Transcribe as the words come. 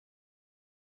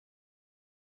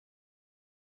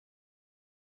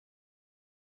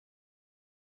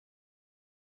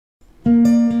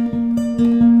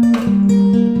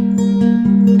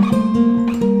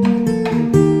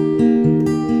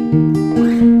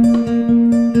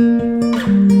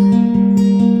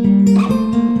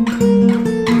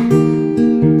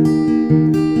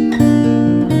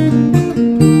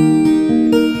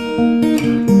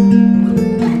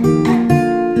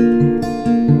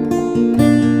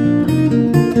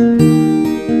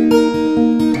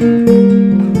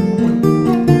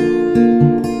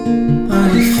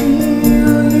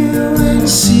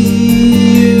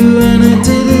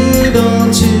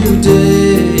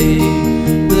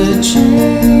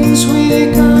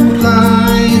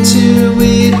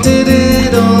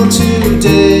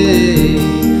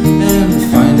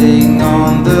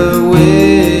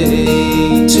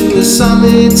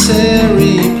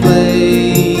Solitary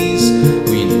place,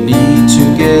 we need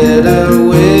to get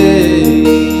away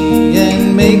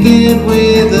and make it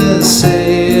with a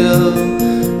sail.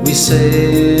 We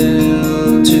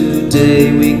sail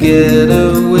today, we get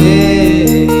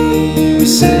away, we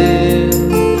sail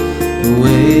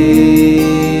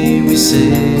away, we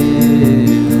sail.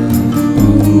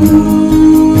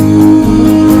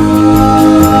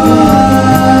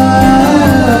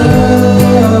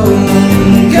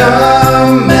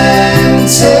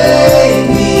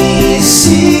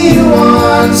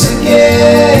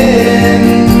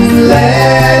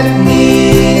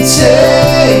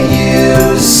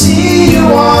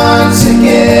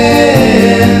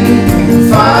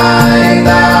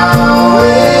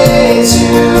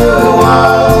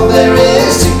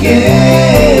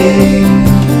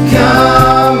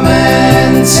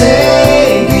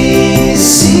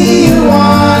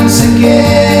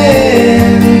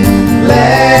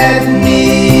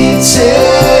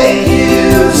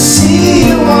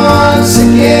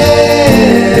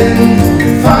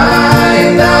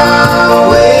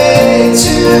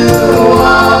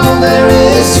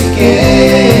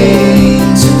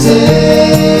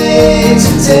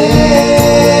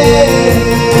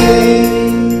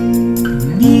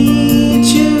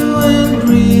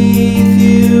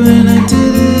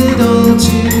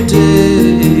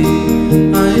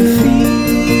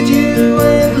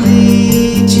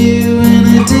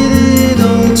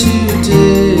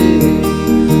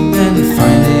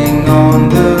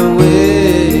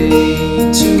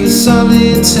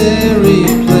 Solitary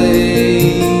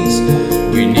place,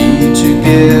 we need to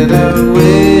get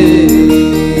away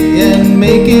and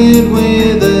make it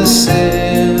with a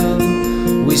sail.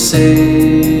 We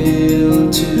sail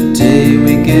today,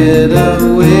 we get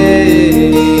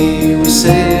away, we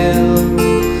sail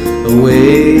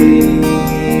away,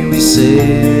 we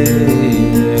sail.